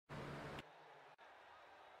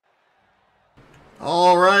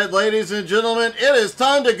All right, ladies and gentlemen, it is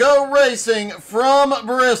time to go racing from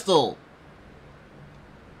Bristol.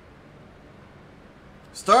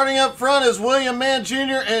 Starting up front is William Mann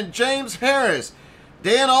Jr. and James Harris.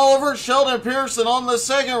 Dan Oliver, Sheldon Pearson on the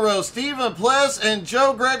second row. Stephen Pless and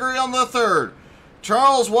Joe Gregory on the third.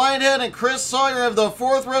 Charles Whitehead and Chris Sawyer of the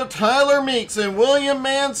fourth row. Tyler Meeks and William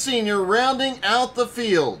Mann Sr. rounding out the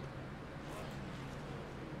field.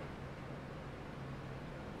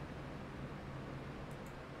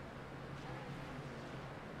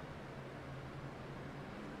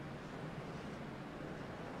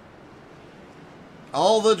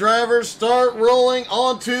 All the drivers start rolling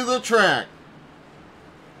onto the track.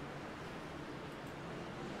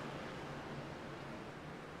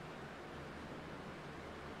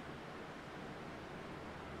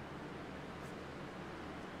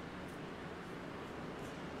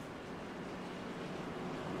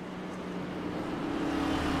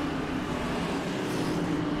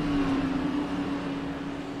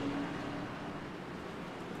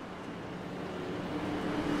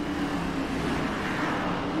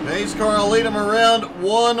 Pace car will lead him around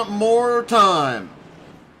one more time.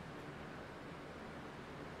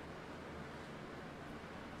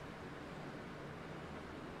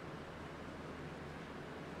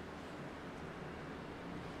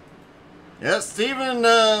 Yes, Stephen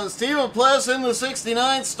Pless in the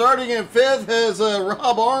 69, starting in fifth, has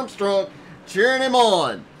Rob Armstrong cheering him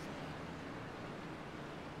on.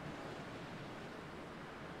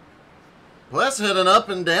 Pless had an up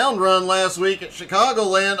and down run last week at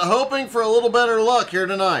Chicagoland, hoping for a little better luck here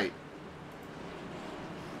tonight.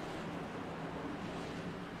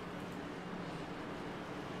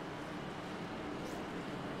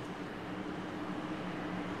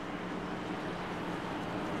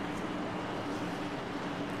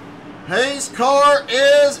 Pace car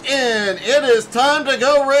is in. It is time to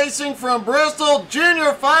go racing from Bristol.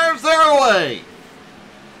 Junior fires their way.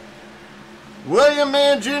 William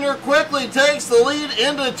Mann Jr. quickly takes the lead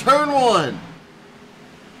into turn one.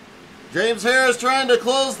 James Harris trying to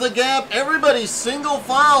close the gap. Everybody single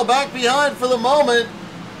file back behind for the moment.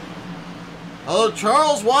 Oh,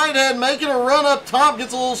 Charles Whitehead making a run up top.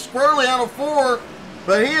 Gets a little squirrely out of four,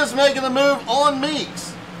 but he is making the move on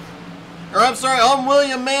Meeks. Or I'm sorry, on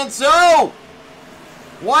William Mann. So,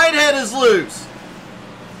 Whitehead is loose.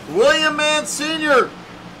 William Mann Sr.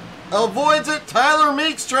 avoids it. Tyler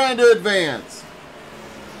Meeks trying to advance.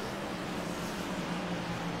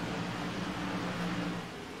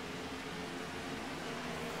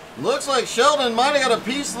 Looks like Sheldon might have got a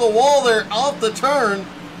piece of the wall there off the turn.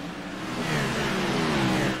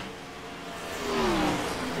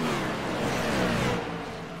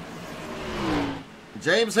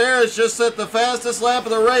 James Harris just set the fastest lap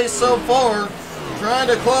of the race so far, trying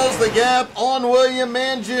to close the gap on William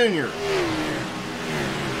Mann Jr.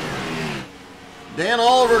 Dan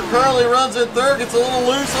Oliver currently runs in third, gets a little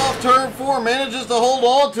loose off turn four, manages to hold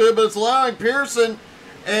on to it, but it's allowing Pearson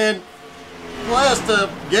and Pless to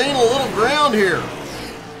gain a little ground here.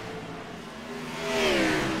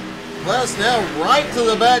 Pless now right to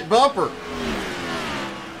the back bumper.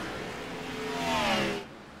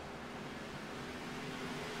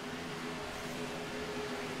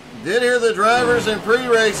 Did hear the drivers in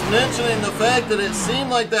pre-race mentioning the fact that it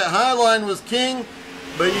seemed like that high line was king,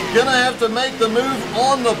 but you're going to have to make the move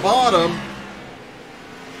on the bottom.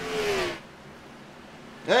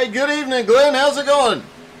 Hey, good evening, Glenn. How's it going?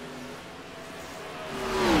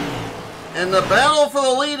 And the battle for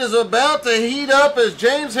the lead is about to heat up as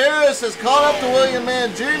James Harris has caught up to William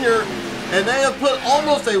Mann Jr., and they have put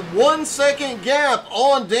almost a 1 second gap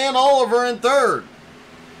on Dan Oliver in third.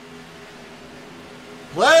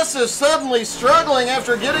 Pless is suddenly struggling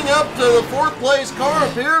after getting up to the fourth place car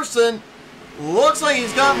of Pearson. Looks like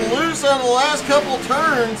he's gotten loose on the last couple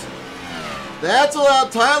turns. That's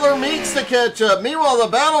allowed Tyler Meeks to catch up. Meanwhile, the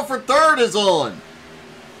battle for third is on.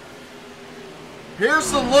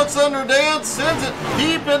 Pearson looks under Dan, sends it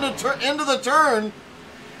deep into the turn.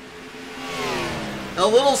 A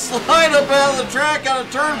little slide up out of the track out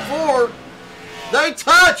of turn four. They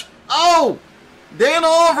touch. Oh! Dan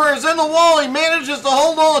Oliver is in the wall. He manages to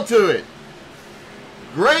hold on to it.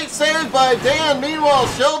 Great save by Dan. Meanwhile,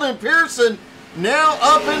 Sheldon Pearson now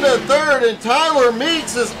up into third, and Tyler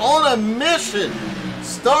Meeks is on a mission.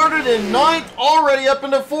 Started in ninth, already up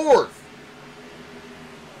into fourth.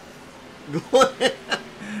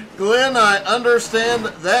 Glenn, I understand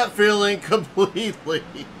that feeling completely.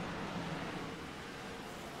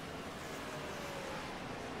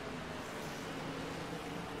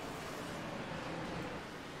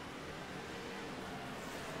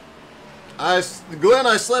 Glenn,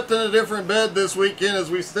 I slept in a different bed this weekend as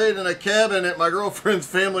we stayed in a cabin at my girlfriend's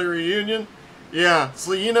family reunion. Yeah,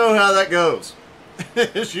 so you know how that goes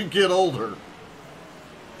as you get older.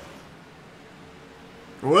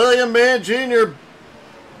 William Mann Jr.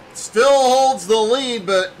 still holds the lead,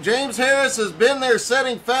 but James Harris has been there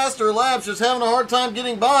setting faster laps, just having a hard time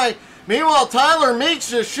getting by. Meanwhile, Tyler Meeks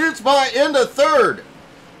just shoots by into third.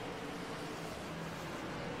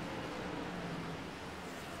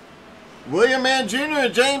 William Mann Jr.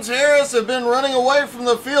 and James Harris have been running away from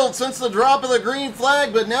the field since the drop of the green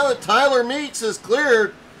flag, but now that Tyler Meeks is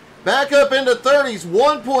cleared, back up into third, he's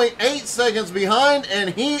 1.8 seconds behind,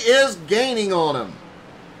 and he is gaining on him.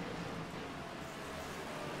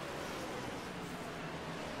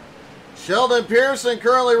 Sheldon Pearson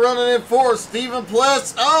currently running in fourth. Stephen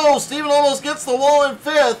Pless. Oh, Stephen almost gets the wall in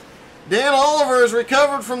fifth. Dan Oliver has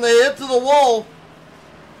recovered from the hit to the wall.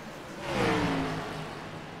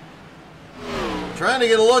 Trying to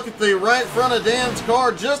get a look at the right front of Dan's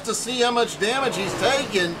car just to see how much damage he's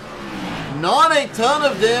taken. Not a ton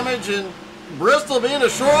of damage, and Bristol being a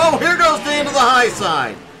short. Oh, here goes Dan to the high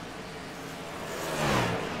side.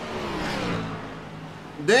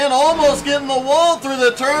 Dan almost getting the wall through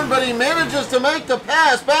the turn, but he manages to make the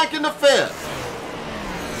pass back into fifth.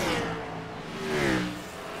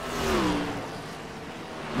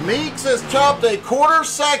 Meeks has chopped a quarter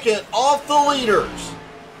second off the leaders.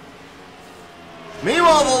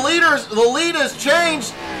 Meanwhile, the lead has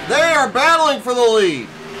changed. They are battling for the lead.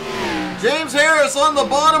 James Harris on the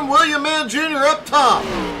bottom, William Mann Jr. up top.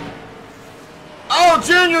 Oh,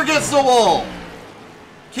 Jr. gets the wall.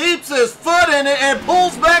 Keeps his foot in it and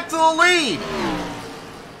pulls back to the lead.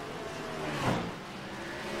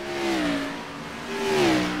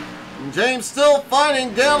 And James still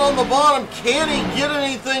fighting down on the bottom. Can he get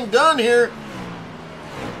anything done here?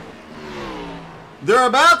 They're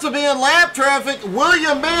about to be in lap traffic.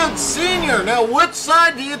 William Mann Sr. Now, which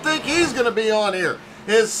side do you think he's going to be on here?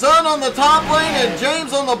 His son on the top lane and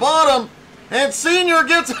James on the bottom. And Sr.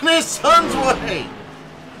 gets in his son's way.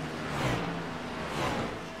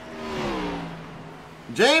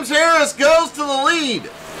 James Harris goes to the lead.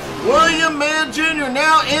 William Mann Jr.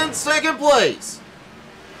 now in second place.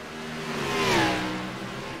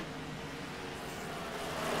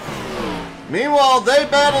 Meanwhile, they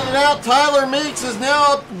battled it out. Tyler Meeks is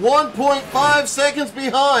now up 1.5 seconds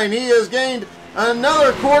behind. He has gained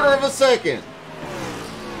another quarter of a second.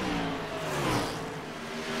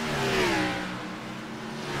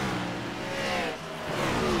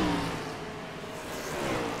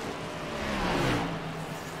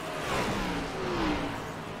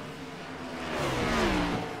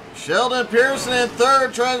 Sheldon Pearson in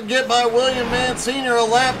third, trying to get by William Mann Sr. a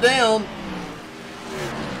lap down.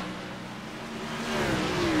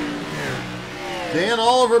 Dan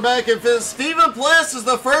Oliver back in fifth. Stephen Pless is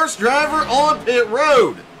the first driver on pit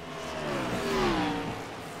road.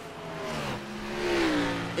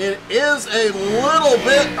 It is a little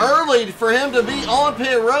bit early for him to be on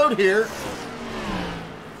pit road here.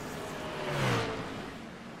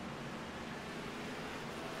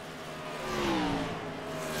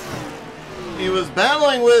 He was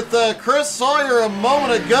battling with Chris Sawyer a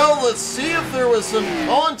moment ago. Let's see if there was some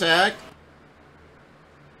contact.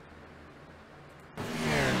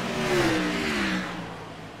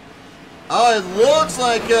 Oh, it looks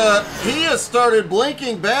like he has started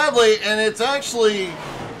blinking badly, and it's actually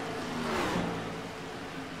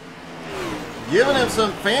giving him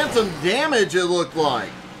some phantom damage, it looked like.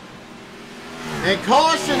 And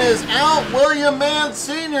caution is out. William Mann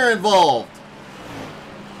Sr. involved.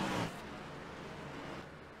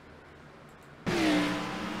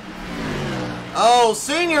 Oh,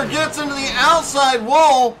 Senior gets into the outside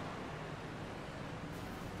wall.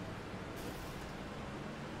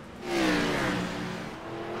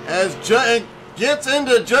 As gets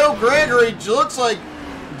into Joe Gregory, looks like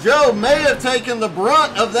Joe may have taken the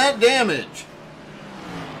brunt of that damage.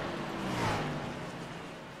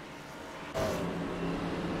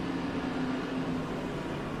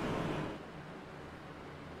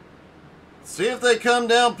 See if they come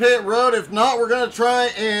down pit road. If not, we're going to try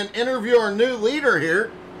and interview our new leader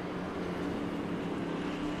here.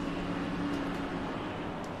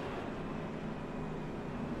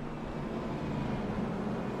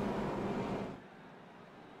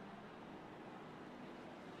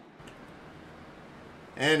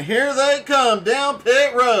 And here they come down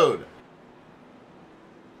pit road.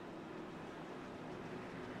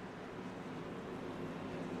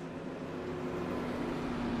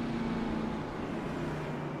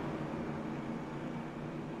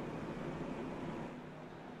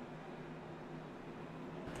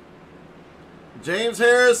 James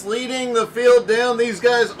Harris leading the field down. These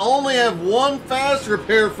guys only have one fast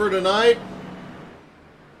repair for tonight.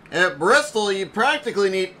 At Bristol, you practically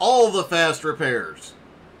need all the fast repairs.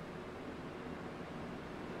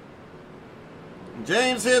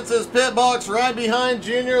 James hits his pit box right behind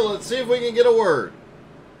Junior. Let's see if we can get a word.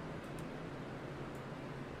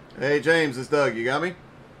 Hey, James, it's Doug. You got me?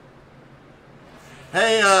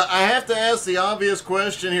 Hey, I have to ask the obvious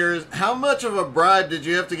question here. Is how much of a bribe did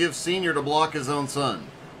you have to give Senior to block his own son?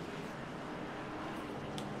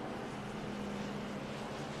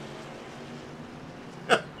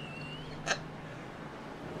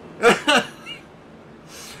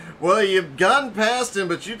 Well, you've gotten past him,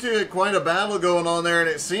 but you two had quite a battle going on there, and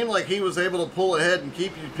it seemed like he was able to pull ahead and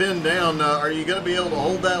keep you pinned down. Are you going to be able to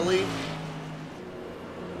hold that lead?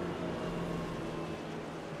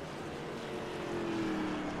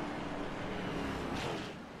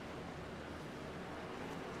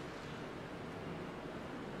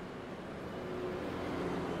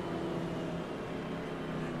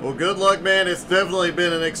 Well, good luck, man. It's definitely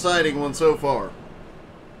been an exciting one so far.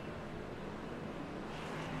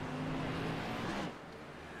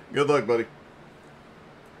 Good luck, buddy.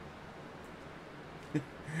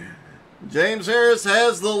 James Harris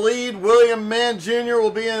has the lead. William Mann Jr.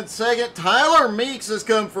 will be in second. Tyler Meeks has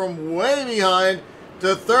come from way behind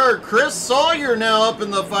to third. Chris Sawyer now up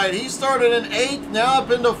in the fight. He started in 8th, now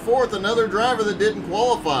up into 4th. Another driver that didn't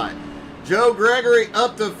qualify. Joe Gregory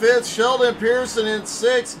up to 5th. Sheldon Pearson in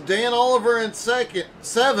 6th. Dan Oliver in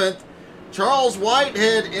 7th. Charles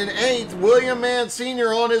Whitehead in 8th. William Mann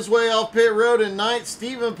Sr. on his way off pit road in 9th.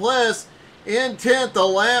 Stephen Pless in 10th.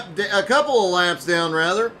 A couple of laps down,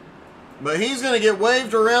 rather. But he's going to get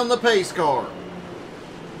waved around the pace car.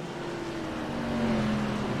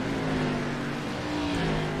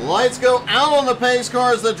 Lights go out on the pace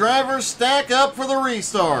car as the drivers stack up for the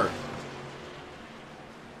restart.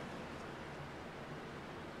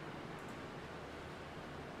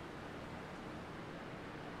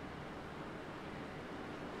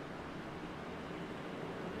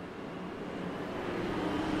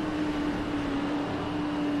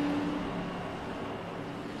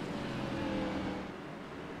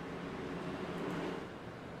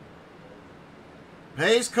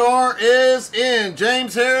 Pace car is in.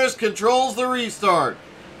 James Harris controls the restart.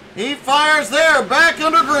 He fires there, back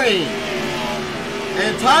under green.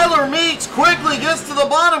 And Tyler Meeks quickly gets to the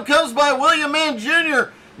bottom, comes by William Mann Jr.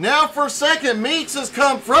 Now for second. Meeks has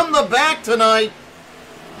come from the back tonight.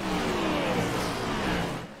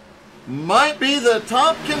 Might be the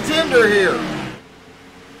top contender here.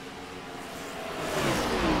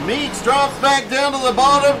 Meeks drops back down to the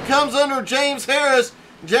bottom, comes under James Harris.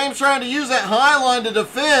 James trying to use that high line to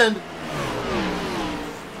defend.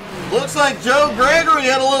 Looks like Joe Gregory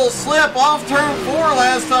had a little slip off turn 4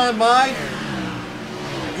 last time by.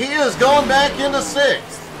 He is going back into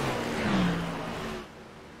 6th.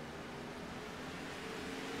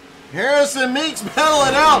 Harris and Meeks battle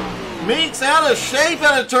it out. Meeks out of shape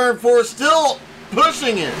out of turn 4, still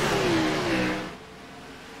pushing it.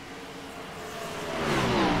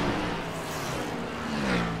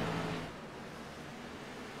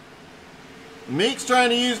 Meeks trying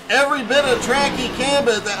to use every bit of track he can,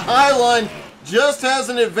 but that high line just has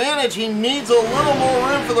an advantage. He needs a little more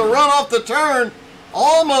room for the run off the turn.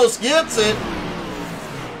 Almost gets it.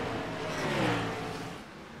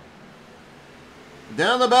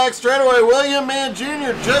 Down the back straightaway, William Mann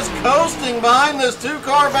Jr. just coasting behind this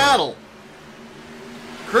two-car battle.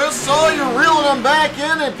 Chris Sawyer reeling him back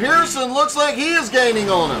in, and Pearson looks like he is gaining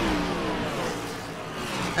on him,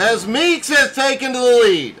 as Meeks has taken to the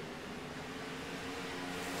lead.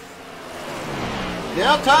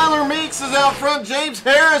 Now Tyler Meeks is out front. James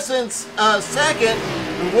Harris in second.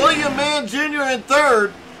 And William Mann Jr. in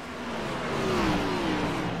third.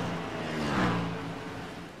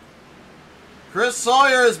 Chris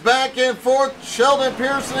Sawyer is back in fourth. Sheldon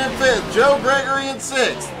Pearson in fifth. Joe Gregory in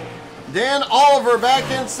sixth. Dan Oliver back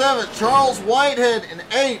in seventh. Charles Whitehead in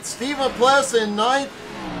eighth. Stephen Pless in ninth.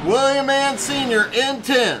 William Mann Sr. in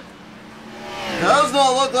 10th. Does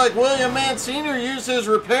not look like William Mann Sr. used his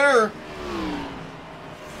repair,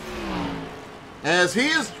 as he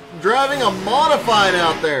is driving a modified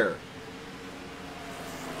out there.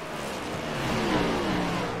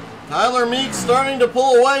 Tyler Meeks starting to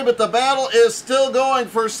pull away, but the battle is still going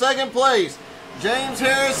for second place. James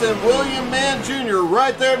Harris and William Mann Jr.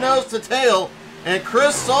 right there nose to tail. And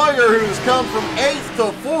Chris Sawyer, who's come from 8th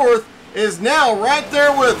to 4th, is now right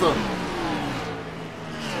there with them.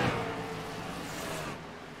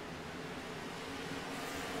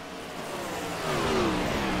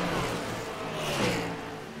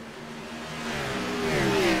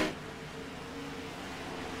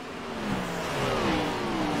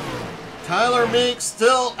 Tyler Meeks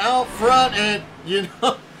still out front, and you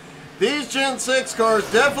know, these Gen 6 cars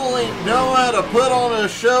definitely know how to put on a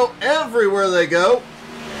show everywhere they go.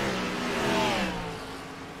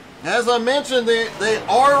 As I mentioned, they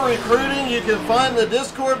are recruiting. You can find the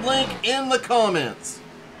Discord link in the comments.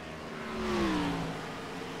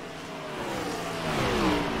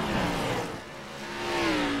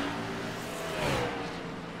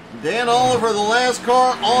 Dan Oliver, the last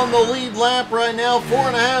car on the lead lap right now,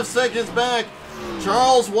 4.5 seconds back.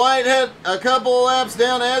 Charles Whitehead, a couple of laps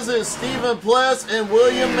down, as is Stephen Pless and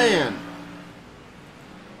William Mann.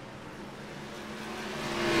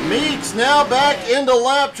 Meeks now back into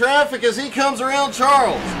lap traffic as he comes around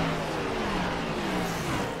Charles.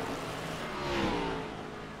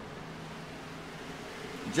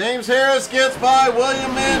 James Harris gets by.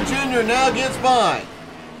 William Mann Jr. now gets by.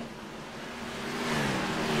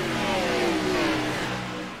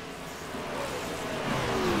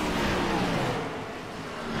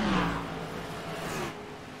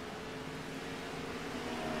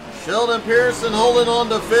 Sheldon Pearson holding on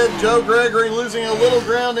to 5th. Joe Gregory losing a little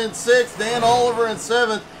ground in 6th. Dan Oliver in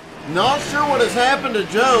 7th. Not sure what has happened to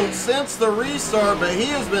Joe since the restart, but he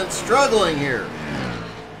has been struggling here.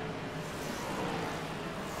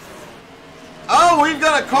 Oh, we've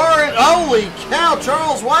got a car in. Holy cow,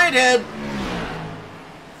 Charles Whitehead.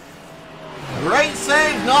 Great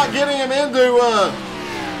save, not getting him into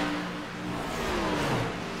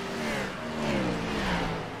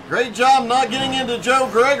great job not getting into Joe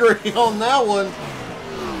Gregory on that one.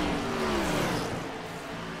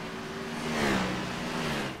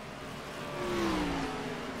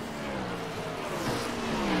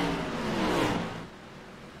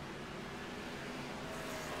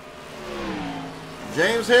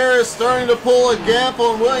 James Harris starting to pull a gap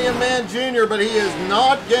on William Mann Jr., but he is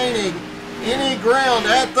not gaining any ground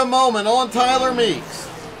at the moment on Tyler Meeks.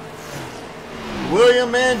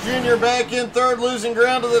 William Mann Jr. back in 3rd, losing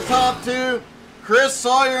ground to the top 2. Chris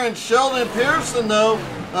Sawyer and Sheldon Pearson, though,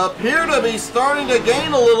 appear to be starting to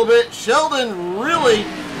gain a little bit. Sheldon really,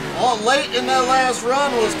 late in that last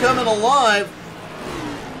run, was coming alive.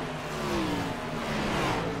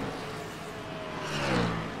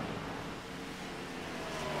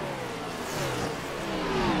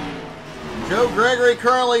 Joe Gregory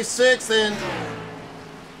currently 6th, and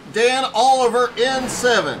Dan Oliver in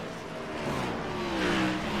 7th.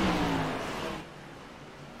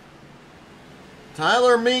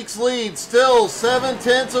 Tyler Meeks leads still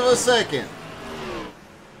 0.7 of a second.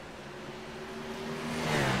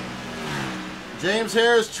 James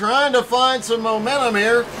Harris trying to find some momentum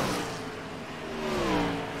here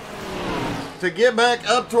to get back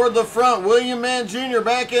up toward the front. William Mann Jr.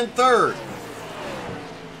 back in 3rd.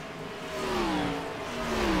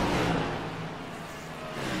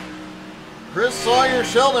 Chris Sawyer,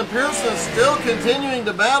 Sheldon Pearson still continuing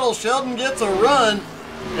to battle. Sheldon gets a run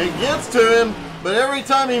and gets to him, but every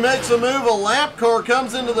time he makes a move, a lap car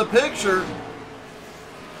comes into the picture.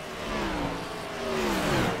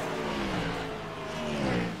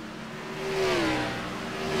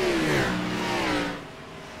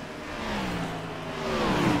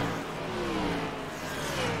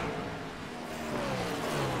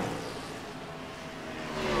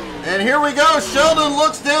 And here we go. Sheldon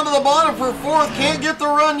looks down to the bottom for 4th. Can't get the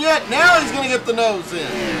run yet. Now he's going to get the nose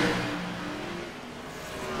in.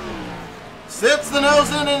 Sits the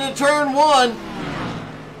nose in into turn 1.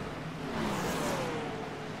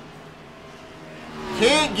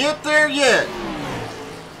 Can't get there yet.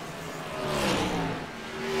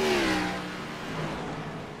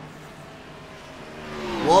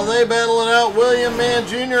 While they battle it out, William Mann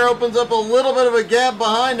Jr. opens up a little bit of a gap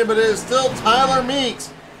behind him, but it is still Tyler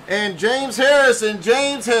Meeks and James Harris, and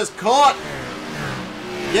James has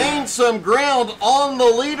gained some ground on the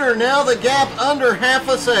leader. Now the gap under half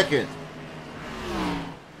a second.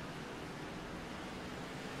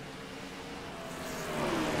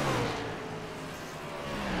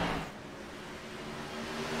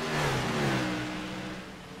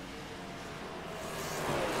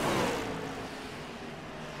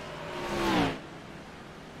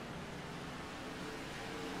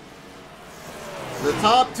 The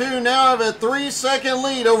top 2 now have a 3-second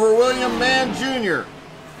lead over William Mann Jr.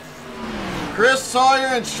 Chris Sawyer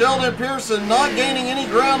and Sheldon Pearson not gaining any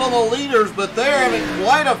ground on the leaders, but they're having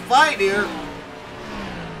quite a fight here.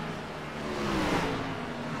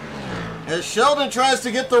 As Sheldon tries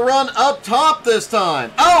to get the run up top this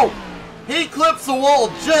time. Oh! He clips the wall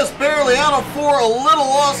just barely out of 4, a little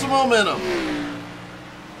loss of momentum.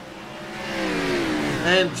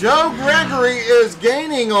 And Joe Gregory is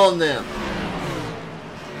gaining on them.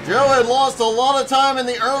 Joe had lost a lot of time in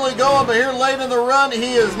the early going, but here late in the run,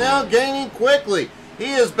 he is now gaining quickly.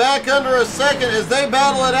 He is back under a second as they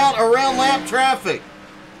battle it out around lap traffic.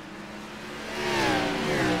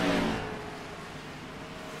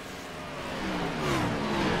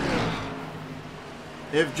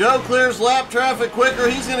 If Joe clears lap traffic quicker,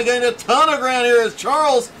 he's going to gain a ton of ground here as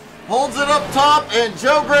Charles holds it up top and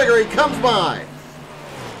Joe Gregory comes by.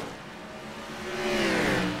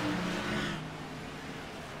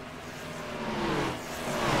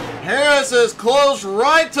 Harris is close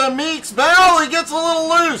right to Meeks' barrel. He gets a little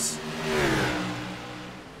loose.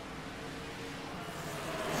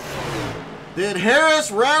 Did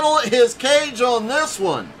Harris rattle his cage on this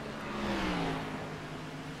one?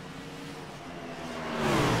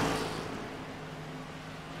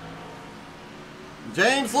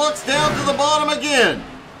 James looks down to the bottom again.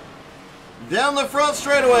 Down the front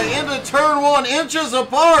straightaway into turn one, inches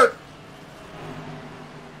apart.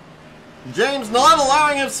 James not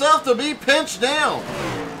allowing himself to be pinched down.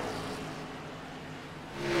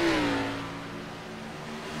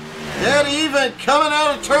 Dead even coming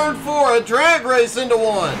out of turn four, a drag race into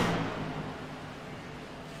one.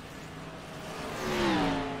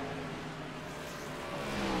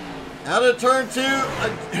 Out of turn two,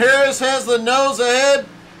 Harris has the nose ahead.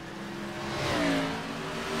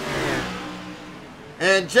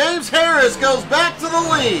 And James Harris goes back to the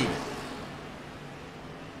lead.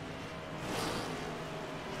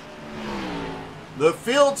 The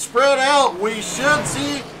field spread out. We should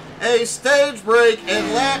see a stage break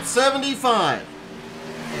at lap 75.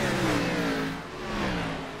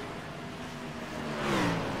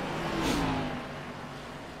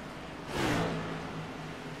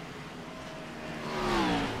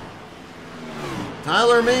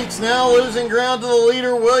 Tyler Meeks now losing ground to the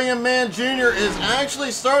leader. William Mann Jr. is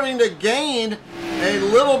actually starting to gain a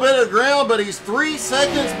little bit of ground, but he's 3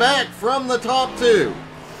 seconds back from the top two.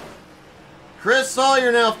 Chris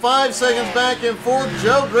Sawyer now 5 seconds back in fourth.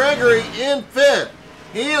 Joe Gregory in fifth.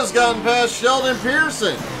 He has gotten past Sheldon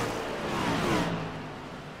Pearson.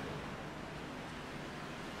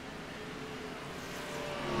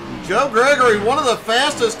 Joe Gregory, one of the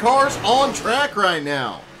fastest cars on track right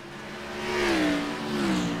now.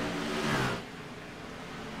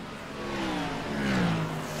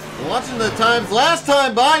 Watching the times, last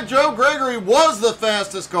time by, Joe Gregory was the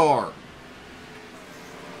fastest car.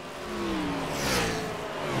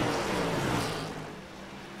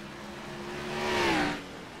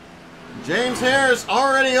 James Harris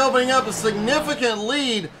already opening up a significant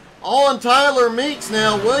lead on Tyler Meeks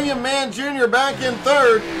now. William Mann Jr. back in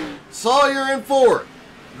third. Sawyer in fourth.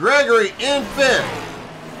 Gregory in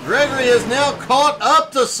fifth. Gregory is now caught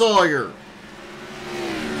up to Sawyer.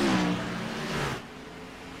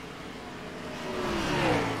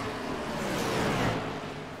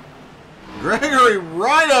 Gregory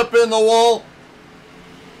right up in the wall.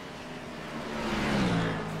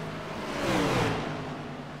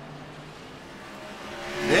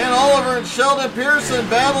 Dan Oliver and Sheldon Pearson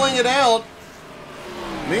battling it out.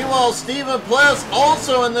 Meanwhile, Stephen Pless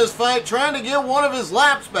also in this fight, trying to get one of his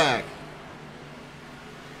laps back.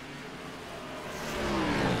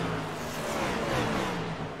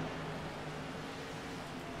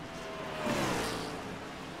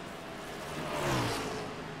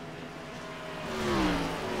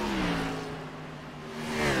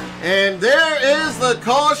 And there is the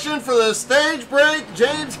caution for the stage break.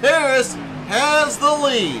 James Harris has the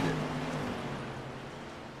lead.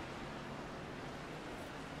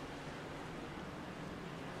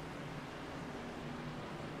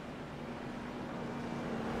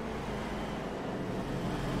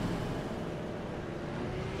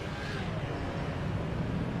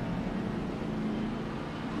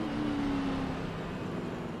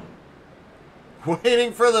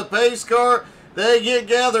 Waiting for the pace car. They get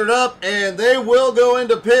gathered up and they will go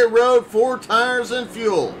into pit road for tires and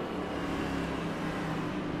fuel.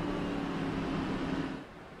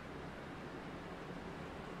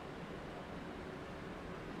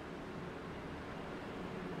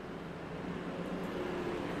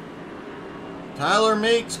 Tyler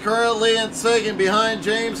Meeks currently in second behind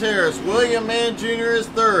James Harris. William Mann Jr. is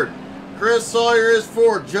third. Chris Sawyer is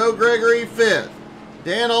fourth. Joe Gregory fifth.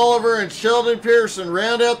 Dan Oliver and Sheldon Pearson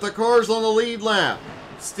round out the cars on the lead lap.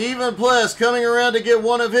 Stephen Pless coming around to get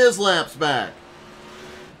one of his laps back.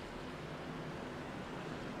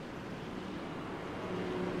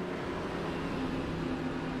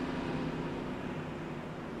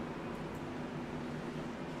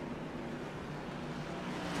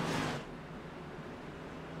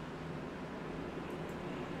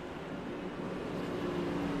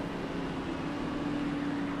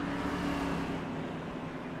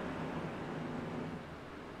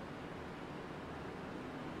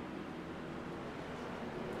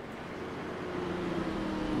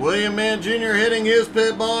 William Mann Jr. hitting his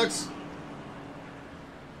pit box.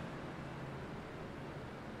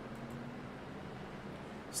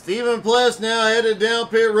 Stephen Pless now headed down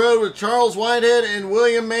pit road with Charles Whitehead and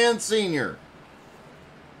William Mann Sr.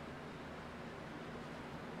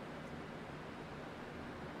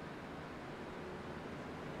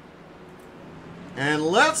 And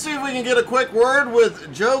let's see if we can get a quick word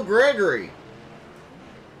with Joe Gregory.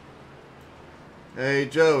 Hey,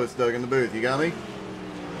 Joe, it's Doug in the booth. You got me?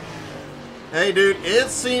 Hey, dude, it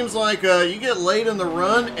seems like you get late in the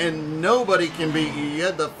run and nobody can beat you. You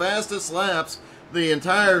had the fastest laps the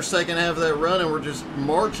entire second half of that run, and we're just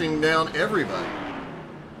marching down everybody.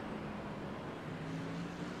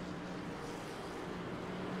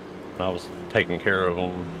 I was taking care of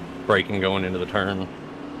them, braking going into the turn.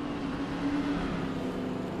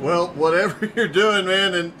 Well, whatever you're doing,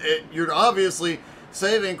 man, and you're obviously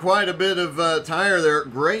saving quite a bit of tire there.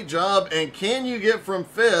 Great job. And can you get from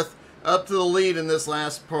 5th up to the lead in this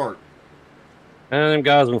last part? And them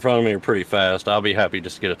guys in front of me are pretty fast. I'll be happy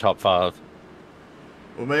just to get a top 5.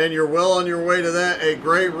 Well, man, you're well on your way to that. A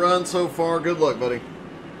great run so far. Good luck, buddy.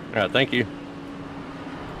 All right, thank you.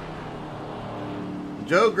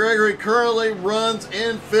 Joe Gregory currently runs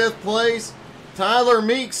in 5th place. Tyler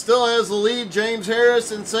Meek still has the lead. James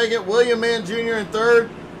Harris in 2nd. William Mann Jr. in 3rd.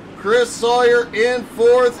 Chris Sawyer in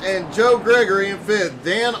 4th. And Joe Gregory in 5th.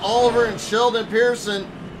 Dan Oliver and Sheldon Pearson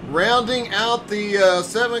rounding out the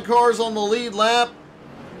 7 cars on the lead lap.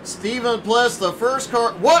 Stephen Pless, the first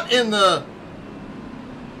car. What in the...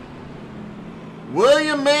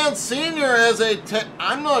 William Mann Sr. has a...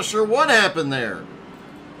 I'm not sure what happened there.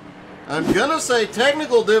 I'm going to say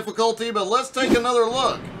technical difficulty, but let's take another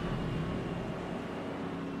look.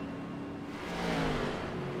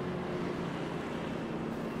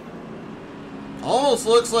 Almost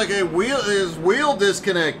looks like his wheel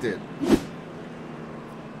disconnected.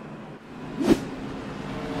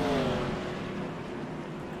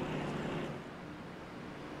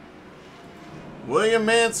 William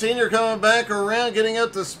Mann Sr. coming back around, getting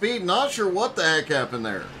up to speed. Not sure what the heck happened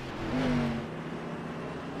there.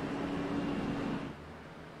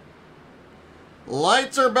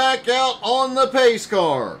 Lights are back out on the pace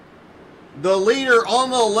car. The leader on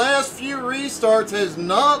the last few restarts has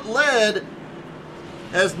not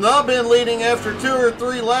been leading after 2 or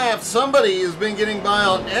 3 laps. Somebody has been getting by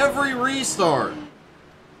on every restart.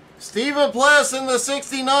 Stephen Pless in the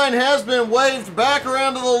 69 has been waved back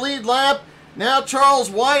around to the lead lap. Now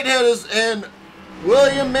Charles Whitehead and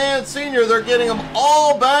William Mann Sr., they're getting them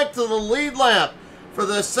all back to the lead lap for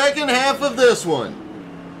the second half of this one.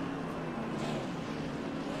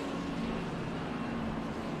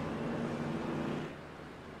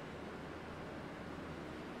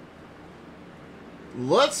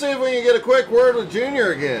 Let's see if we can get a quick word with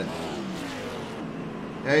Junior again.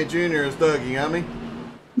 Hey, Junior, it's Doug. You got me?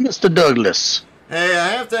 Mr. Douglas. Hey, I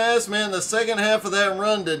have to ask, man, the second half of that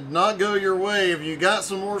run did not go your way. Have you got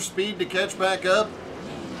some more speed to catch back up?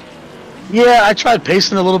 Yeah, I tried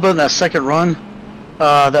pacing a little bit in that second run.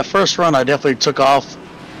 That first run, I definitely took off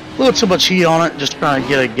a little too much heat on it, just trying to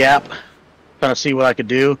get a gap, trying to see what I could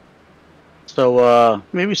do. So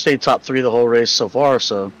maybe stay top 3 the whole race so far.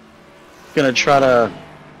 So gonna try to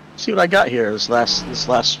see what I got here this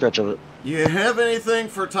last stretch of it. You have anything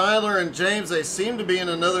for Tyler and James? They seem to be in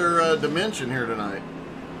another dimension here tonight.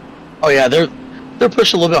 Oh yeah, they're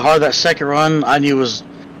pushing a little bit hard that second run. I knew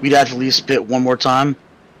we'd have to at least pit one more time,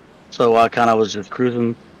 so I kind of was just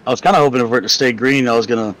cruising. I was kind of hoping for it to stay green. I was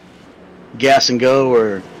gonna gas and go,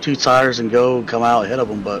 or 2 tires and go, and come out ahead of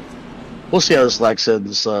them. But we'll see how this, like I said,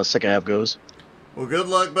 this second half goes. Well, good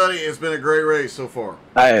luck, buddy. It's been a great race so far.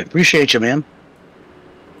 I appreciate you, man.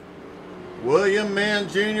 William Mann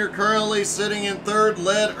Jr. currently sitting in 3rd,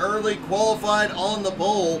 led early, qualified on the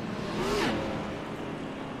pole.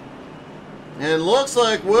 And looks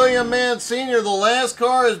like William Mann Sr., the last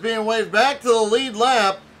car, is being waved back to the lead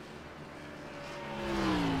lap.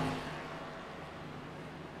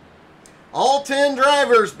 All 10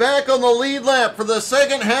 drivers back on the lead lap for the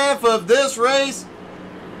second half of this race.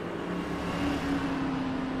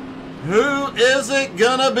 Who is it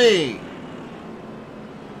gonna be?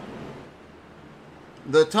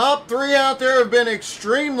 The top 3 out there have been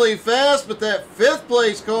extremely fast, but that 5th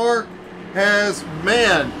place car has,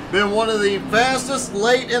 man, been one of the fastest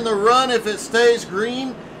late in the run if it stays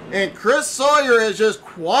green. And Chris Sawyer has just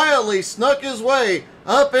quietly snuck his way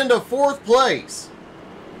up into 4th place.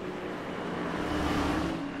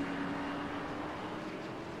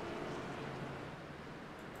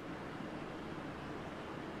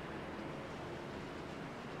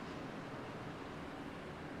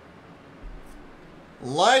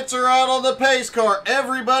 Lights are out on the pace car.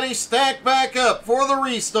 Everybody stack back up for the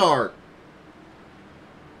restart.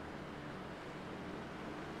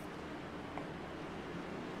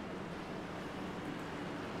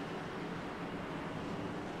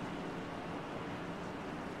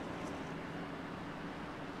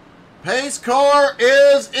 Pace car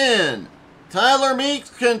is in. Tyler Meeks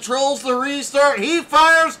controls the restart. He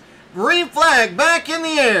fires. Green flag back in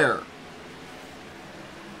the air.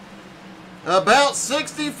 About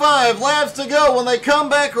 65 laps to go when they come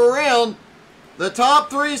back around. The top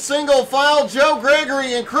three single file, Joe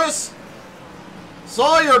Gregory and Chris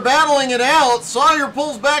Sawyer battling it out. Sawyer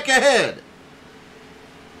pulls back ahead.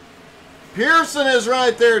 Pearson is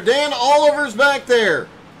right there. Dan Oliver's back there.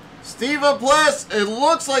 Stephen Pless, it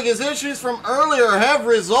looks like his issues from earlier have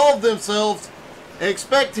resolved themselves.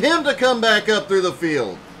 Expect him to come back up through the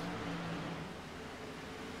field.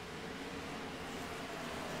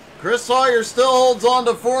 Chris Sawyer still holds on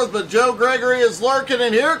to fourth, but Joe Gregory is lurking,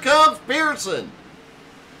 and here comes Pearson.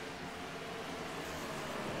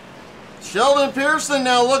 Sheldon Pearson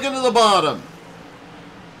now looking to the bottom.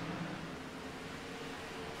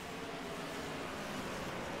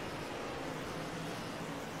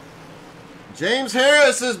 James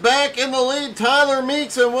Harris is back in the lead. Tyler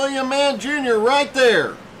Meeks and William Mann Jr. right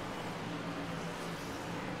there.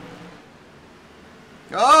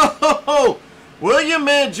 Oh, William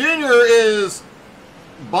Mann Jr. is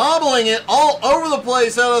bobbling it all over the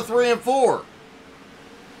place out of 3 and 4.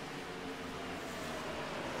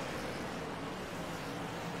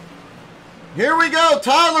 Here we go.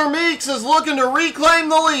 Tyler Meeks is looking to reclaim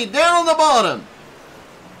the lead down on the bottom.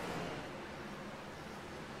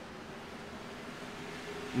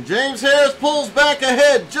 James Harris pulls back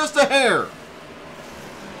ahead just a hair.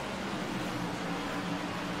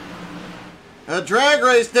 A drag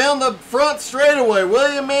race down the front straightaway.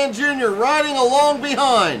 William Mann Jr. riding along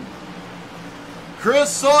behind. Chris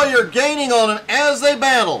Sawyer gaining on him as they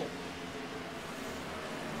battle.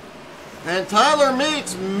 And Tyler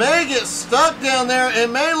Meeks may get stuck down there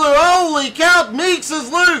and may lose. Holy cow, Meeks is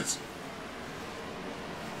loose.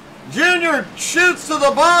 Junior shoots to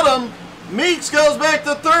the bottom. Meeks goes back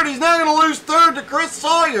to third. He's now going to lose third to Chris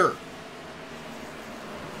Sawyer.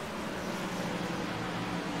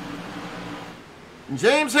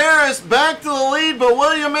 James Harris back to the lead, but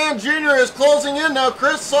William Mann Jr. is closing in now.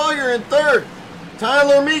 Chris Sawyer in third.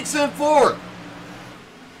 Tyler Meeks in fourth.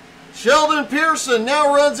 Sheldon Pearson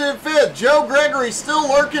now runs in fifth. Joe Gregory still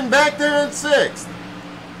lurking back there in sixth.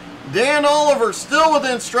 Dan Oliver still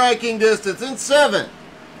within striking distance in seventh.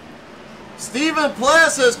 Stephen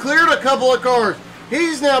Pless has cleared a couple of cars.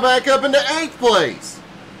 He's now back up into 8th place.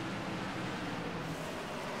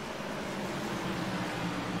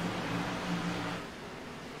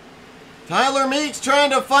 Tyler Meeks trying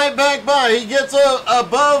to fight back by. He gets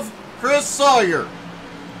above Chris Sawyer.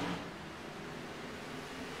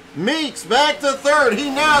 Meeks back to third. He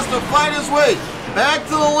now has to fight his way back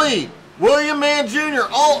to the lead. William Mann Jr.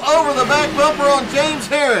 all over the back bumper on James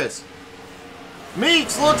Harris.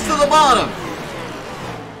 Meeks looks to the bottom.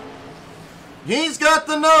 He's got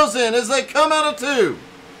the nose in as they come out of 2.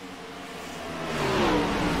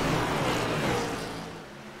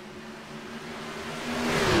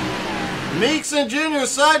 Meeks and Jr.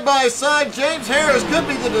 side by side. James Harris could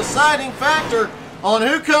be the deciding factor on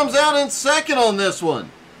who comes out in second on this one.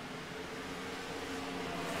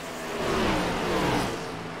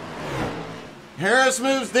 Harris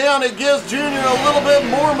moves down. It gives Jr. a little bit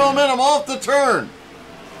more momentum off the turn.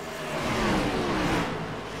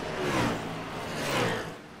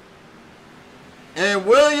 And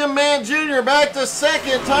William Mann Jr. back to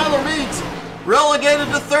second. Tyler Meeks relegated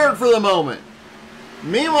to third for the moment.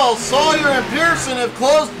 Meanwhile, Sawyer and Pearson have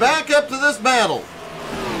closed back up to this battle.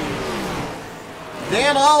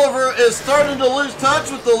 Dan Oliver is starting to lose touch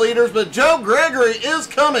with the leaders, but Joe Gregory is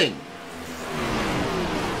coming.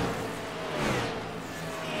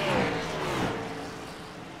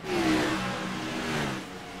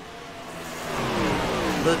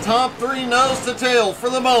 The top 3 nose to tail for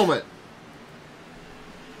the moment.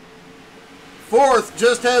 Fourth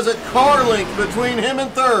just has a car length between him and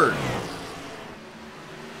third.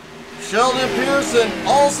 Sheldon Pearson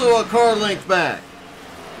also a car length back.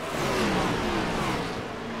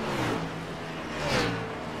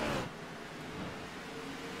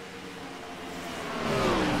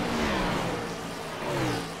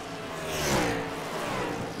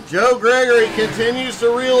 Joe Gregory continues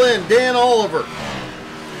to reel in Dan Oliver.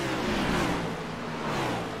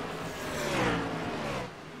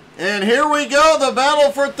 And here we go, the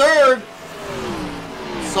battle for third.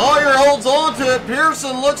 Sawyer holds on to it.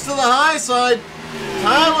 Pearson looks to the high side.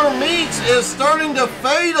 Tyler Meeks is starting to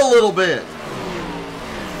fade a little bit.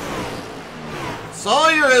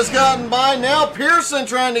 Sawyer has gotten by. Now Pearson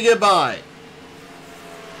trying to get by.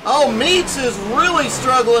 Oh, Meeks is really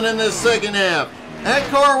struggling in this second half. That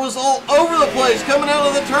car was all over the place coming out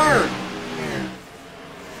of the turn.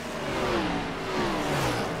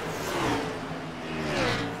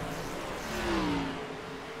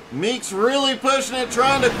 Meeks really pushing it,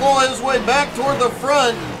 trying to claw his way back toward the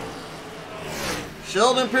front.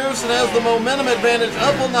 Sheldon Pearson has the momentum advantage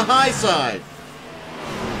up on the high side.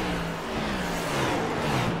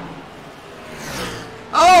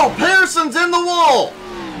 Oh, Pearson's in the wall.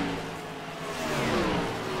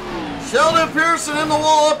 Sheldon Pearson in the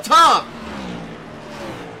wall up top.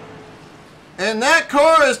 And that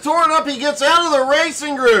car is torn up. He gets out of the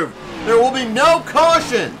racing groove. There will be no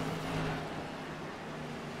caution.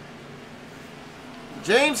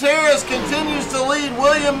 James Harris continues to lead.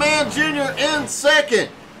 William Mann Jr. in second.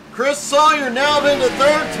 Chris Sawyer now into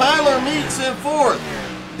third. Tyler Meeks in fourth.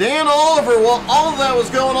 Dan Oliver, while all of that was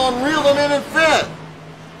going on, reeled him in fifth.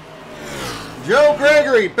 Joe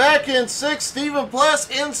Gregory back in sixth. Stephen Pless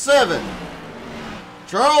in seventh.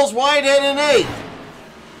 Charles Whitehead in eighth.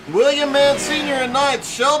 William Mann Sr. in ninth.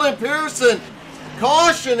 Sheldon Pearson.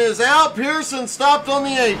 Caution is out. Pearson stopped on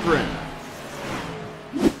the apron.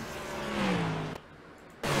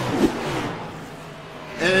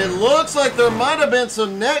 And it looks like there might have been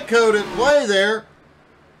some net code at play there.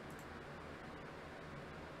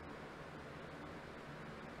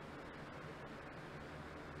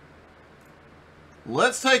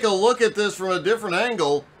 Let's take a look at this from a different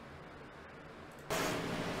angle.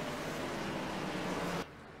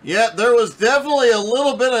 Yeah, there was definitely a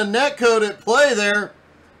little bit of net code at play there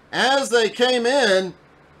as they came in.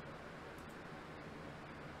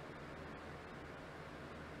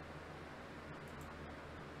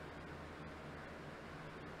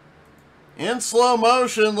 In slow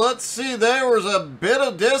motion, let's see, there was a bit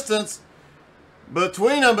of distance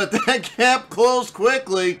between them, but that gap closed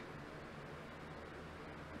quickly.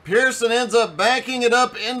 Pearson ends up backing it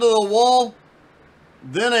up into the wall,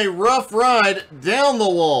 then a rough ride down the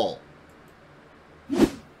wall.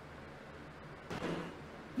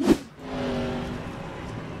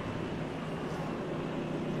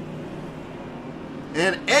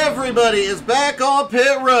 And everybody is back on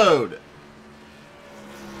pit road.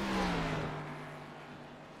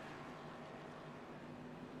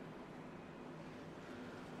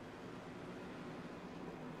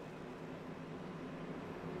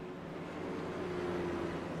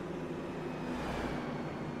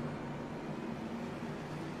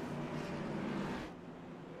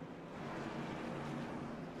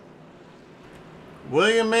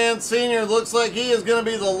 William Mann Sr. looks like he is going to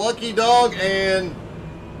be the lucky dog, and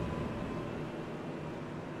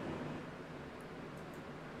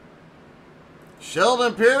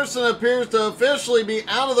Sheldon Pearson appears to officially be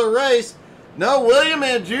out of the race. No, William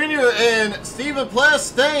Mann Jr. and Stephen Pless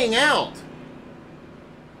staying out.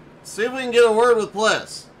 See if we can get a word with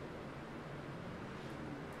Pless.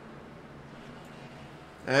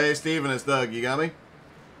 Hey, Stephen, it's Doug. You got me?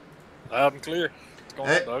 Loud and clear. What's going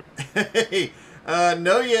on, Doug? Hey.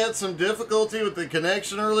 Know you had some difficulty with the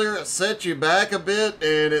connection earlier. It set you back a bit,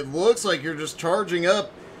 and it looks like you're just charging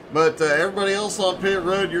up. But everybody else on pit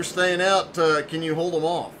road, you're staying out. Can you hold them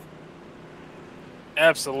off?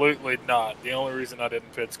 Absolutely not. The only reason I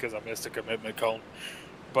didn't pit is because I missed a commitment cone.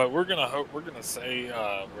 But we're gonna hope. We're gonna say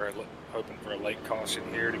we're hoping for a late caution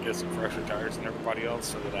here to get some fresher tires than everybody else,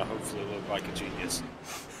 so that I hopefully look like a genius.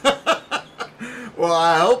 Well,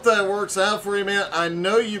 I hope that works out for you, man. I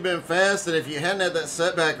know you've been fast, and if you hadn't had that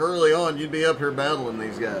setback early on, you'd be up here battling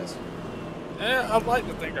these guys. Yeah, I'd like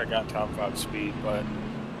to think I got top 5 speed, but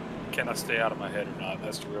can I stay out of my head or not?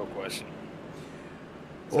 That's the real question.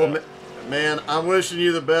 So, well, man, I'm wishing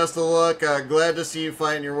you the best of luck. Glad to see you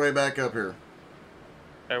fighting your way back up here.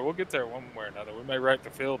 Hey, we'll get there one way or another. We may wreck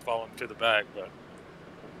the field falling to the back, but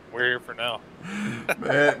we're here for now.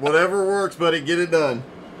 Man, whatever works, buddy. Get it done.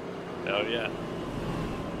 Hell yeah.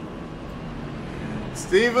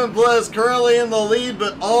 Stephen Pless currently in the lead,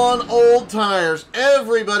 but on old tires.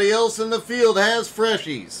 Everybody else in the field has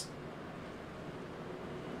freshies.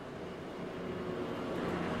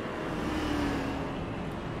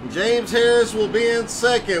 James Harris will be in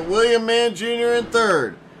second. William Mann Jr. in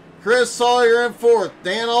third. Chris Sawyer in fourth.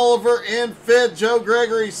 Dan Oliver in fifth. Joe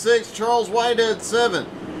Gregory sixth. Charles Whitehead seventh.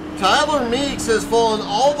 Tyler Meeks has fallen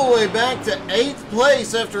all the way back to 8th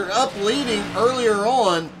place after up leading earlier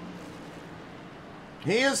on.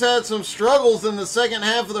 He has had some struggles in the second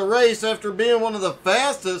half of the race after being one of the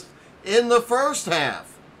fastest in the first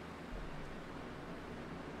half.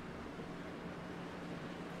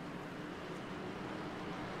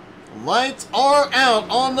 Lights are out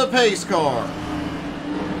on the pace car.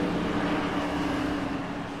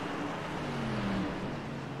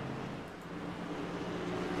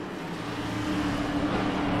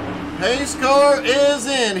 Pace car is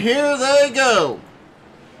in. Here they go.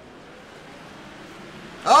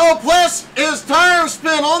 Oh, plus his tires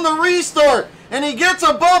spin on the restart. And he gets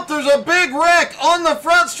a bump. There's a big wreck on the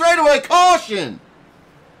front straightaway. Caution.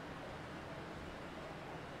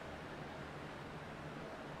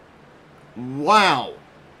 Wow.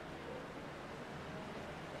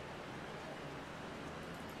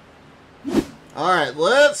 All right,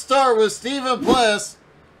 let's start with Stephen Pless.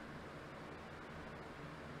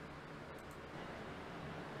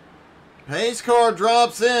 Pace car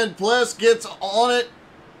drops in. Pless gets on it.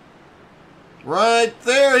 Right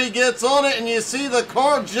there, he gets on it, and you see the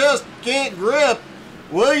car just can't grip.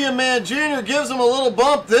 William Mann Jr. gives him a little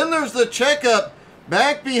bump. Then there's the checkup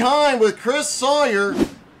back behind with Chris Sawyer.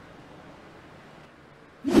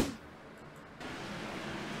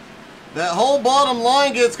 That whole bottom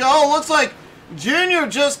line gets going. Oh, looks like Jr.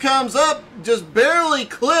 just comes up, just barely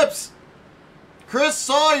clips Chris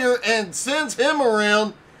Sawyer and sends him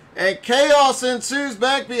around. And chaos ensues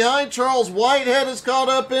back behind. Charles Whitehead is caught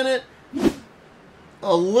up in it.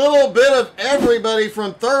 A little bit of everybody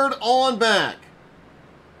from third on back.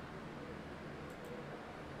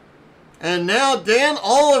 And now Dan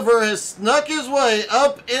Oliver has snuck his way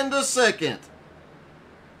up into second.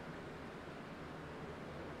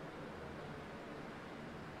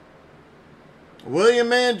 William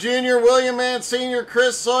Mann Jr., William Mann Sr.,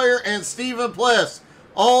 Chris Sawyer, and Stephen Pless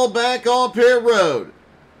all back on pit road.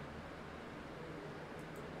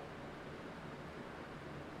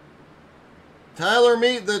 Tyler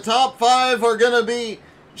Meek, the top five are going to be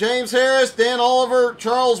James Harris, Dan Oliver,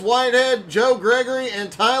 Charles Whitehead, Joe Gregory,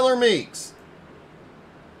 and Tyler Meeks.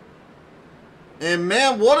 And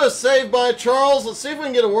man, what a save by Charles. Let's see if we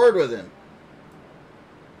can get a word with him.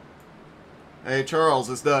 Hey Charles,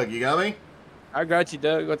 it's Doug. You got me? I got you,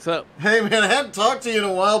 Doug. What's up? Hey man, I hadn't talked to you in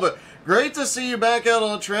a while, but great to see you back out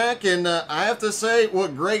on track. And I have to say,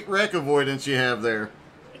 what great wreck avoidance you have there.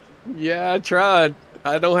 Yeah, I tried.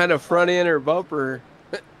 I don't have a front end or bumper,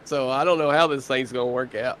 so I don't know how this thing's going to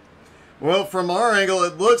work out. Well, from our angle,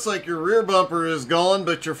 it looks like your rear bumper is gone,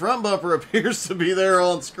 but your front bumper appears to be there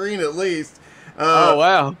on screen at least. Oh,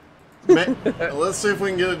 wow. Man, let's see if we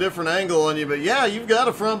can get a different angle on you. But yeah, you've got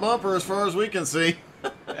a front bumper as far as we can see.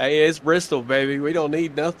 Hey, it's Bristol, baby. We don't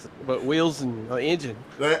need nothing but wheels and an engine.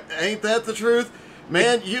 Ain't that the truth?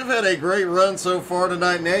 Man, you've had a great run so far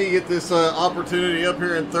tonight. Now you get this opportunity up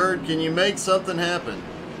here in third. Can you make something happen?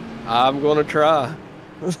 I'm going to try.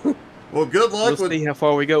 Well, good luck. We'll see how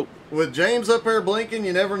far we go. With James up there blinking,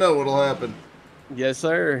 you never know what'll happen. Yes,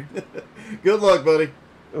 sir. Good luck, buddy.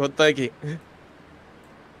 Well, thank you.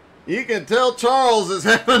 You can tell Charles is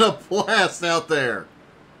having a blast out there.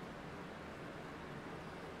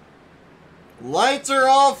 Lights are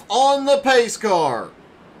off on the pace car.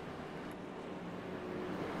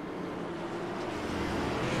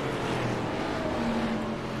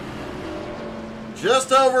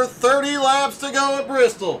 Just over 30 laps to go at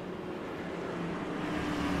Bristol.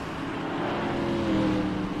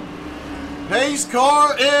 Pace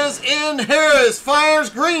car is in. Harris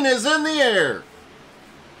fires. Green is in the air.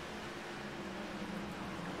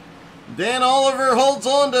 Dan Oliver holds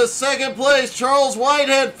on to second place. Charles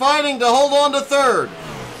Whitehead fighting to hold on to third.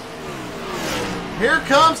 Here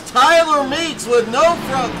comes Tyler Meeks with no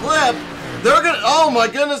front clip. They're gonna, oh my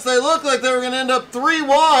goodness, they look like they were gonna end up 3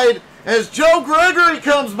 wide as Joe Gregory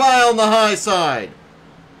comes by on the high side.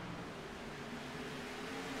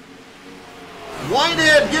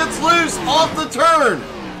 Whitehead gets loose off the turn.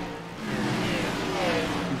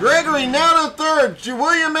 Gregory now to third.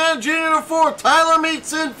 William Mann Jr. to fourth. Tyler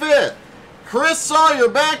Meeks in fifth. Chris Sawyer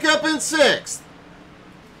back up in sixth.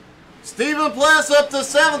 Stephen Pless up to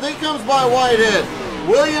seventh. He comes by Whitehead.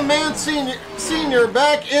 William Mann Sr.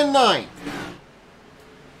 back in ninth.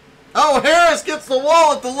 Oh, Harris gets the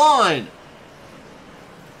wall at the line.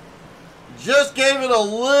 Just gave it a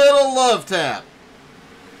little love tap.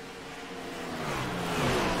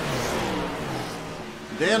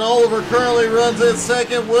 Dan Oliver currently runs in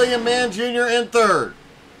second. William Mann Jr. in third.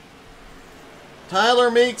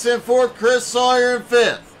 Tyler Meeks in fourth. Chris Sawyer in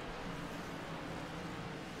fifth.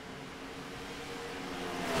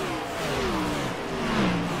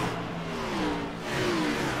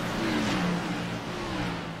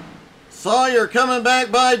 Sawyer coming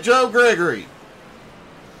back by Joe Gregory.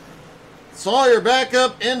 Sawyer back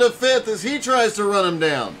up into fifth as he tries to run him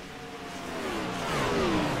down.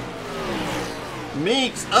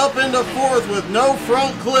 Meeks up into fourth with no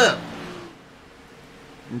front clip.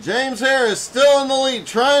 James Harris still in the lead,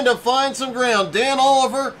 trying to find some ground. Dan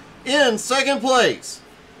Oliver in second place.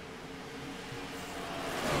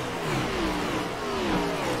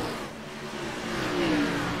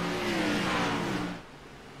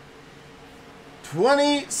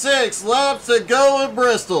 "26 laps to go at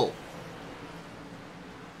Bristol."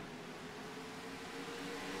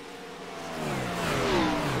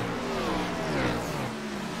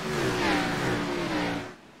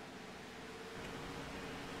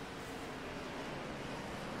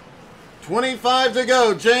 "25 to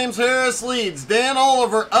go. James Harris leads. Dan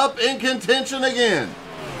Oliver up in contention again.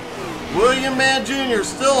 William Mann Jr.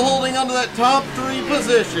 still holding onto that top 3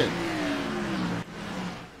 position.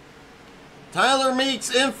 Tyler Meeks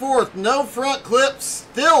in 4th. No front clip.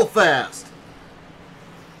 Still fast.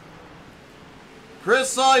 Chris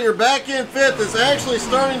Sawyer back in 5th. Is actually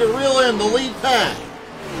starting to reel in the lead pack.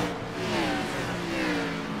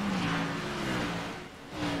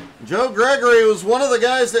 Joe Gregory was one of the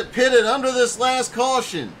guys that pitted under this last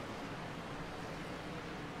caution.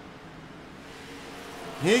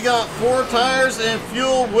 He got 4 tires and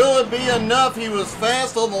fuel. Will it be enough? He was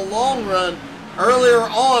fast on the long run earlier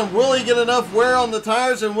on. Will he get enough wear on the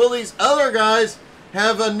tires? And will these other guys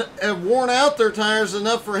have worn out their tires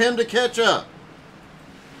enough for him to catch up?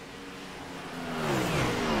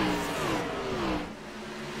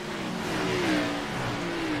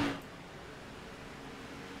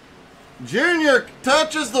 Junior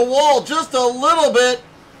touches the wall just a little bit.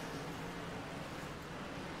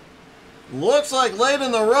 Looks like late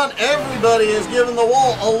in the run, everybody is giving the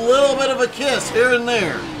wall a little bit of a kiss here and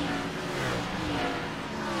there.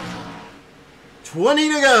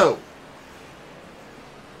 20 to go.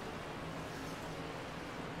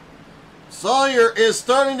 Sawyer is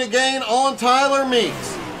starting to gain on Tyler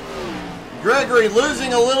Meeks. Gregory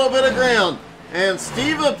losing a little bit of ground. And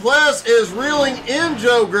Stephen Pless is reeling in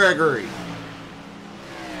Joe Gregory.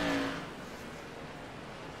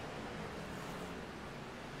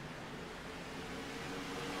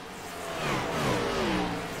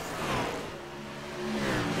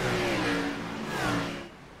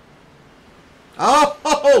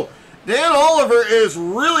 Oh, Dan Oliver is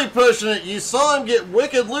really pushing it. You saw him get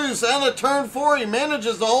wicked loose out of turn 4. He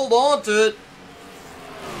manages to hold on to it.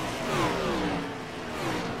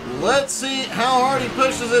 Let's see how hard he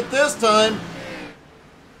pushes it this time.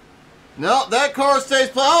 No, that car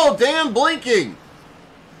stays. Oh, Dan blinking.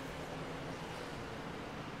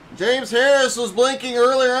 James Harris was blinking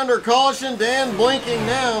earlier under caution. Dan blinking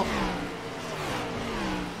now.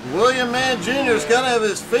 William Mann Jr.'s got to have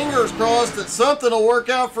his fingers crossed that something will work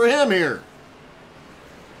out for him here.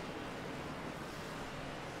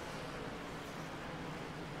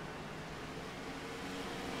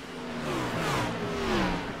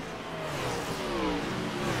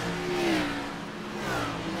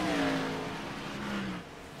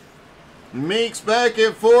 Meeks back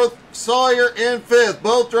in 4th, Sawyer in 5th.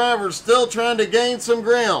 Both drivers still trying to gain some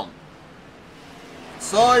ground.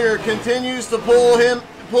 Sawyer continues to pull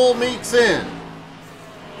Meeks in.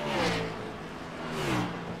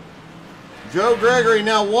 Joe Gregory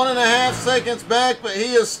now 1.5 seconds back, but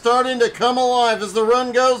he is starting to come alive as the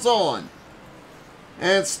run goes on.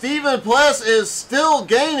 And Stephen Pless is still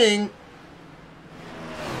gaining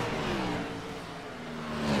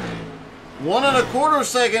 1.25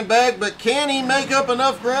 seconds back, but can he make up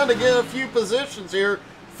enough ground to get a few positions here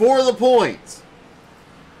for the points?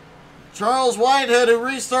 Charles Whitehead, who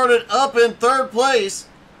restarted up in 3rd place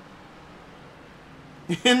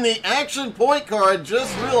in the action point car, I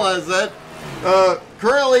just realized that.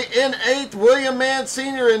 Currently in 8th, William Mann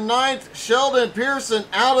Sr. in 9th, Sheldon Pearson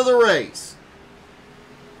out of the race.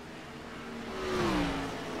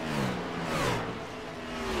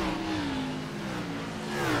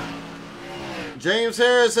 James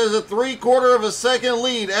Harris has a 3/4 second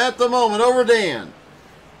lead at the moment over Dan.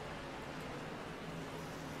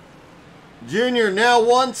 Junior now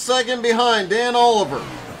 1 second behind Dan Oliver.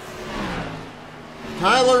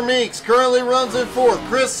 Tyler Meeks currently runs in 4th.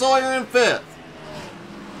 Chris Sawyer in 5th.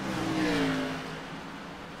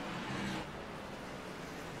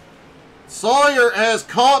 Sawyer has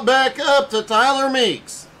caught back up to Tyler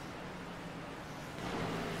Meeks.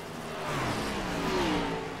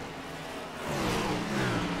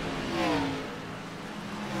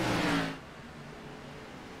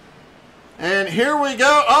 And here we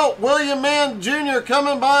go. Oh, William Mann Jr.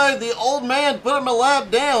 coming by. The old man put him a lap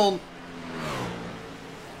down.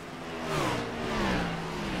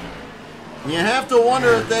 You have to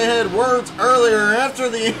wonder if they had words earlier after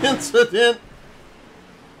the incident.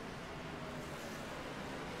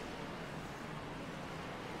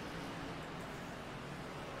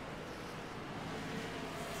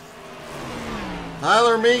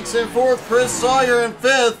 Tyler Meeks in 4th, Chris Sawyer in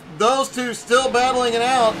 5th. Those two still battling it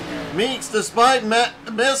out. Meeks, despite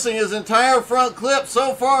missing his entire front clip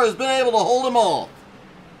so far, has been able to hold him off.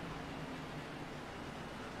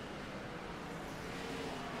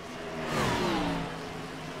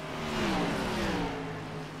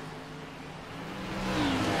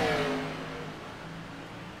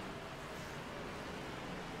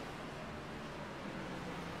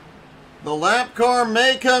 The lap car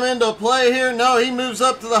may come into play here. No, he moves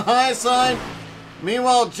up to the high side.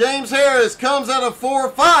 Meanwhile, James Harris comes out of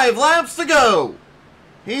 5 laps to go.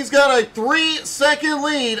 He's got a 3-second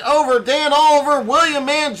lead over Dan Oliver. William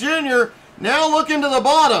Mann Jr. now looking to the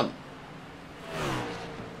bottom.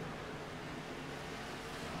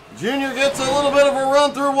 Jr. gets a little bit of a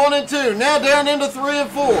run through 1 and 2. Now down into 3 and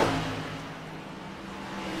 4.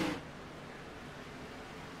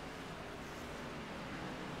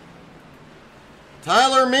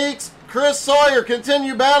 Tyler Meeks, Chris Sawyer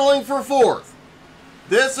continue battling for 4th.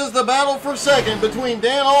 This is the battle for 2nd between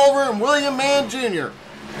Dan Oliver and William Mann Jr.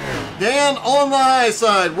 Dan on the high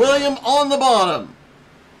side, William on the bottom.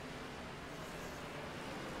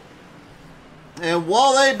 And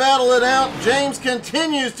while they battle it out, James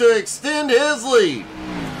continues to extend his lead.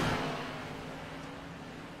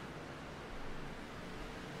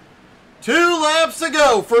 Two laps to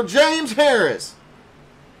go for James Harris.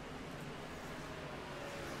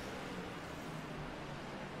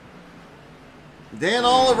 Dan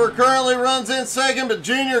Oliver currently runs in 2nd, but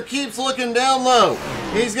Junior keeps looking down low.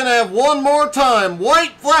 He's going to have one more time.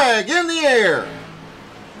 White flag in the air.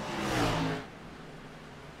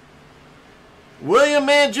 William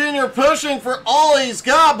Mann Jr. pushing for all he's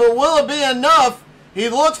got, but will it be enough? He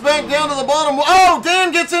looks back down to the bottom. Oh,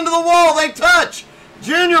 Dan gets into the wall. They touch.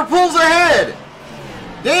 Junior pulls ahead.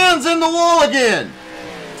 Dan's in the wall again.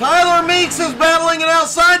 Tyler Meeks is battling it out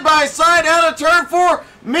side by side out of turn 4.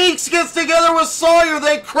 Meeks gets together with Sawyer.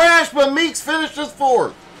 They crash, but Meeks finishes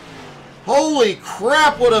 4th. Holy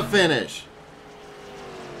crap, what a finish.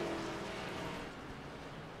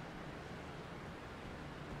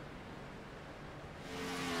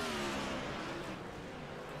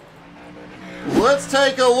 Let's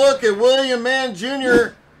take a look at William Mann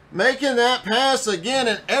Jr. making that pass again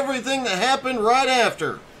and everything that happened right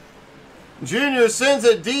after. Junior sends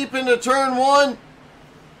it deep into turn 1.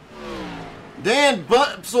 Dan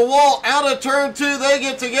bumps the wall out of turn 2. They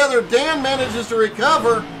get together. Dan manages to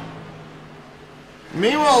recover.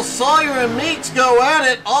 Meanwhile, Sawyer and Meeks go at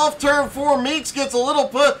it. Off turn 4, Meeks gets a little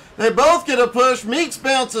push. They both get a push. Meeks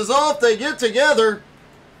bounces off. They get together.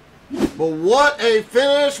 But what a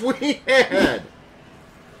finish we had.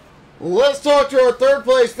 Let's talk to our 3rd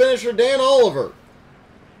place finisher, Dan Oliver.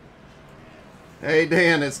 Hey,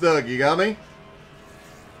 Dan, it's Doug. You got me?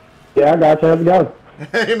 Yeah, I got you. How's it going?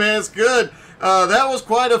 Hey, man, it's good. That was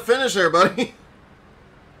quite a finish there, buddy.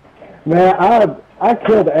 Man, I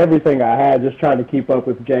killed everything I had just trying to keep up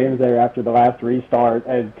with James there after the last restart.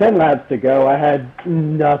 And 10 laps to go, I had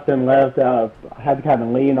nothing left. I had to kind of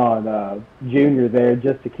lean on Junior there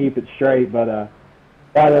just to keep it straight. But I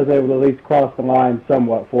was able to at least cross the line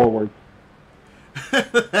somewhat forward.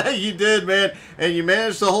 You did, man. And you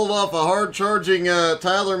managed to hold off a hard-charging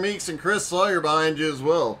Tyler Meeks and Chris Sawyer behind you as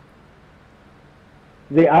well.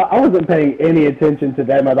 See, I wasn't paying any attention to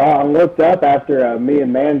them at all. I looked up after me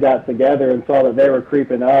and Mann got together and saw that they were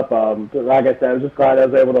creeping up. Like I said, I was just glad I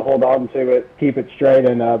was able to hold on to it, keep it straight,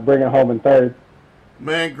 and bring it home in 3rd.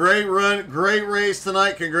 Man, great run, great race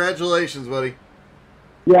tonight. Congratulations, buddy.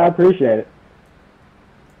 Yeah, I appreciate it.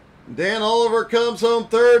 Dan Oliver comes home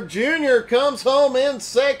 3rd. Junior comes home in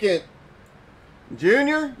 2nd.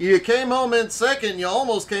 Junior, you came home in 2nd. You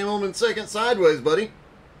almost came home in 2nd sideways, buddy.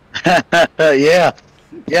 Yeah.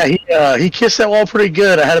 Yeah, he kissed that wall pretty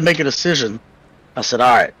good. I had to make a decision. I said,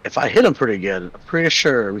 all right, if I hit him pretty good, I'm pretty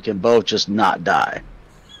sure we can both just not die.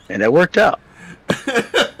 And it worked out.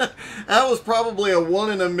 That was probably a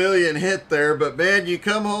 1 in a million hit there. But, man, you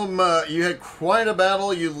come home, you had quite a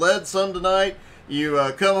battle. You led some tonight. You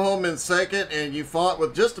come home in 2nd, and you fought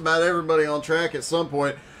with just about everybody on track at some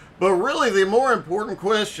point. But really, the more important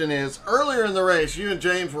question is, earlier in the race, you and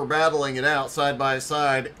James were battling it out side by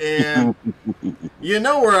side, and you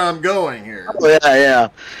know where I'm going here. Oh,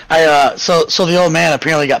 yeah. So the old man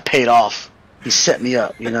apparently got paid off. He set me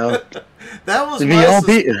up, you know. That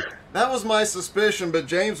was my suspicion, but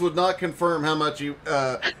James would not confirm how much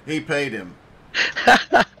he paid him.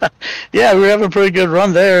 Yeah, we were having a pretty good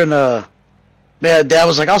run there, and man, Dad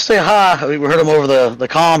was like, "I'll stay high." We heard him over the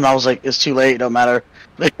comm, and I was like, "It's too late. Don't matter.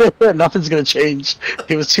 Nothing's gonna change."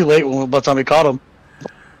 He was too late by the time we caught him.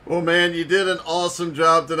 Well, man, you did an awesome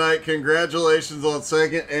job tonight. Congratulations on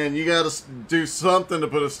second, and you got to do something to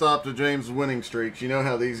put a stop to James' winning streaks. You know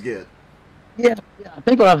how these get. Yeah. I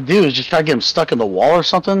think what I have to do is just try to get him stuck in the wall or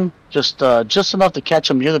something. Just enough to catch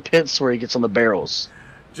him near the pits where he gets on the barrels.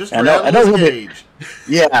 Just I rattle know his cage.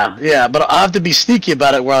 Yeah, but I have to be sneaky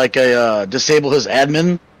about it where like I disable his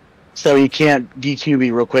admin so he can't DQ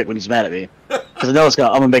me real quick when he's mad at me. Because I know I'm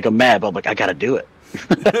gonna make him mad, but I'm like, I gotta do it.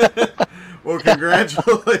 Well,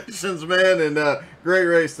 congratulations, man, and great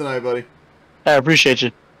race tonight, buddy. I appreciate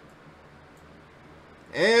you.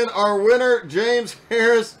 And our winner, James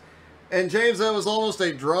Harris. And James, that was almost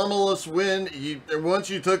a dramaless win. Once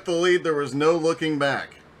you took the lead, there was no looking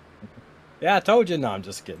back. Yeah, I told you. No, I'm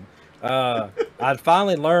just kidding. I'd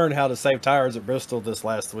finally learned how to save tires at Bristol this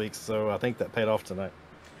last week, so I think that paid off tonight.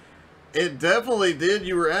 It definitely did.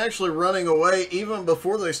 You were actually running away even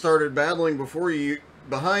before they started battling.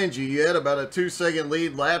 Behind you, you had about a 2-second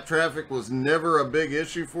lead. Lap traffic was never a big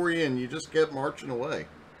issue for you, and you just kept marching away.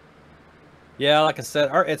 Yeah, like I said,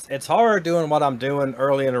 it's hard doing what I'm doing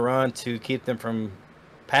early in the run to keep them from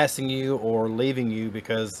passing you or leaving you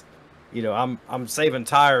because, you know, I'm saving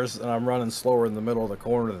tires and I'm running slower in the middle of the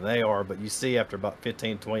corner than they are. But you see, after about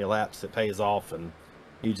 15, 20 laps, it pays off and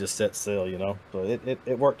you just set sail, you know. So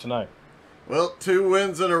it worked tonight. Well, 2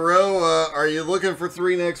 wins in a row. Are you looking for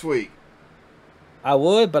 3 next week? I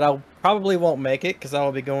would, but I probably won't make it because I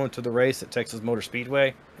will be going to the race at Texas Motor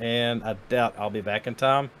Speedway, and I doubt I'll be back in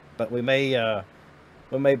time. But we may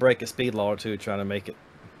break a speed law or two trying to make it.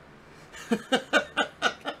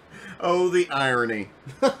 Oh, the irony.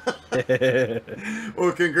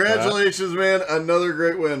 Well, congratulations, man. Another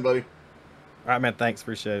great win, buddy. All right, man. Thanks.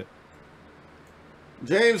 Appreciate it.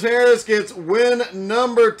 James Harris gets win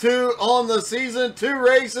number 2 on the season. 2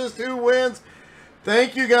 races, 2 wins.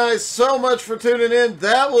 Thank you guys so much for tuning in.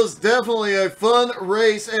 That was definitely a fun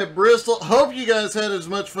race at Bristol. Hope you guys had as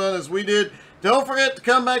much fun as we did. Don't forget to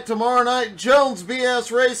come back tomorrow night. Jones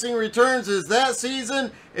BS Racing returns as that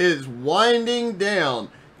season is winding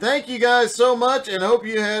down. Thank you guys so much and hope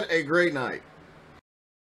you had a great night.